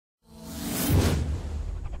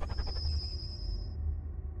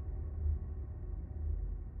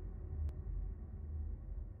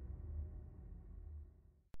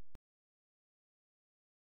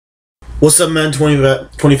What's up, man?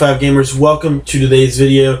 25 gamers. Welcome to today's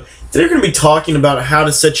video. Today we're going to be talking about how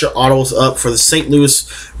to set your audibles up for the St. Louis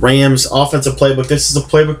Rams offensive playbook. This is the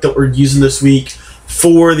playbook that we're using this week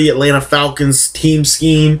for the Atlanta Falcons team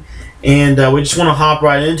scheme. And we just want to hop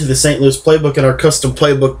right into the St. Louis playbook in our custom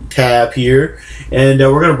playbook tab here. And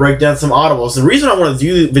we're going to break down some audibles. The reason I want to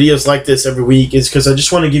do videos like this every week is because I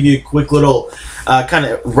just want to give you a quick little kind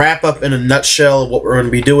of wrap up in a nutshell of what we're going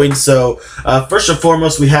to be doing. So first and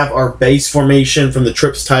foremost, we have our base formation from the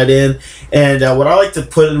trips tight end. And what I like to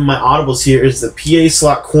put in my audibles here is the PA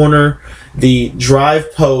slot corner, the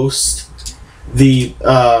drive post, the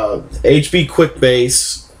HB quick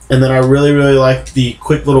base, and then I really like the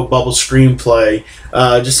quick little bubble screen play,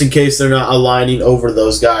 just in case they're not aligning over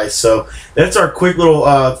those guys. So that's our quick little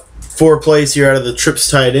 4 plays here out of the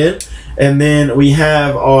trips tight end. And then we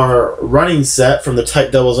have our running set from the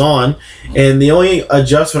tight doubles on. And the only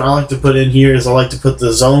adjustment I like to put in here is I like to put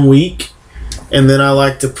the zone weak. And then I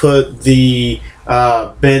like to put the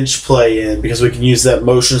bench play in because we can use that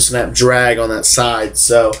motion snap drag on that side.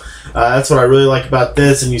 So that's what I really like about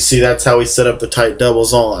this, and you see that's how we set up the tight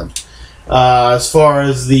doubles on. As far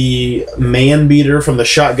as the man beater from the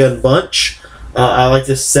shotgun bunch, I like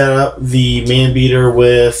to set up the man beater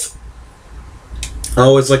with, I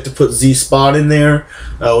always like to put Z spot in there.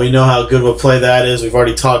 We know how good of a play that is. We've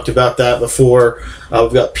already talked about that before.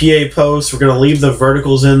 We've got PA posts. We're going to leave the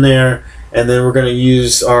verticals in there. And then we're going to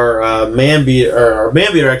use our man beater, or our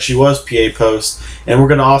man beater actually was PA post. And we're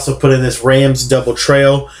going to also put in this Rams double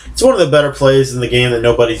trail. It's one of the better plays in the game that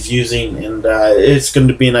nobody's using. And it's going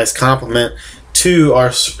to be a nice complement to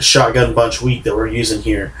our shotgun bunch week that we're using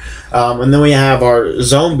here. And then we have our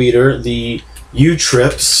zone beater, the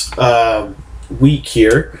U-trips week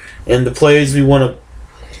here. And the plays we want to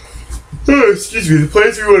the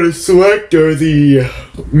plays we want to select are the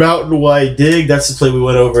mountain wide dig. That's the play we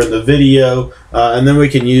went over in the video. And then we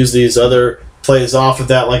can use these other plays off of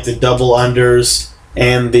that, like the double unders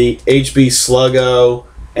and the HB sluggo.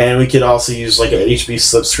 And we could also use like an HB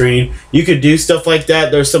slip screen. You could do stuff like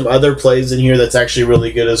that. There's some other plays in here that's actually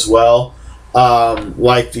really good as well,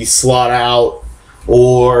 like the slot out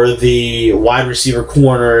or the wide receiver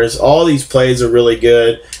corners. All these plays are really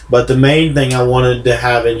good. But the main thing I wanted to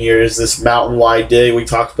have in here is this mountain wide dig. We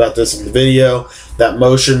talked about this in the video. That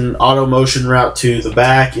motion, auto motion route to the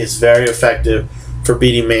back is very effective for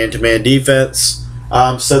beating man-to-man defense.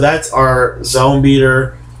 So that's our zone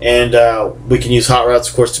beater. And we can use hot routes,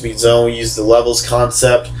 of course, to beat zone. We use the levels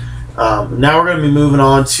concept. Now we're going to be moving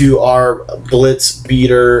on to our blitz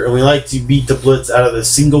beater. And we like to beat the blitz out of the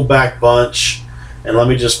single back bunch. And let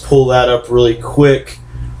me just pull that up really quick.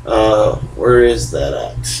 Where is that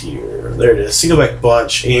at here? There it is, single back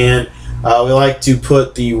bunch. And we like to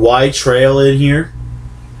put the Y trail in here.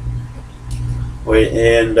 Wait,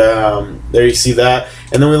 and there you see that.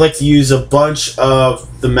 And then we like to use a bunch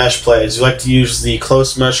of the mesh plays. We like to use the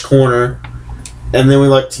close mesh corner. And then we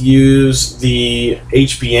like to use the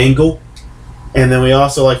HB angle. And then we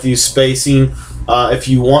also like to use spacing. If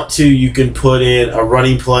you want to, you can put in a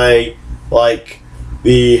running play like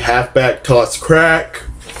the halfback toss crack,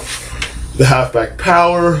 the halfback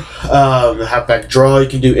power, the halfback draw. You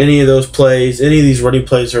can do any of those plays. Any of these running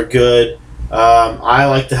plays are good. I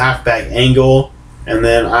like the halfback angle, and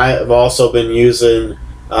then I've also been using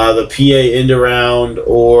the PA end around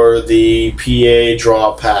or the PA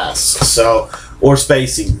draw pass, or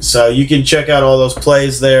spacing. So you can check out all those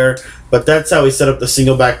plays there. But that's how we set up the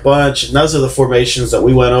single back bunch, and those are the formations that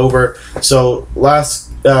we went over. So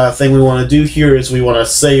last thing we want to do here is we want to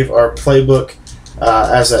save our playbook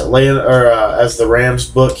as Atlanta, or as the Rams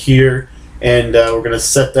book here, and we're going to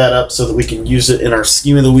set that up so that we can use it in our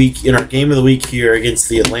scheme of the week, in our game of the week here against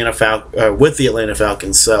the with the Atlanta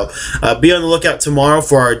Falcons. So be on the lookout tomorrow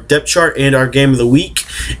for our depth chart and our game of the week.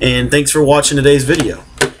 And thanks for watching today's video.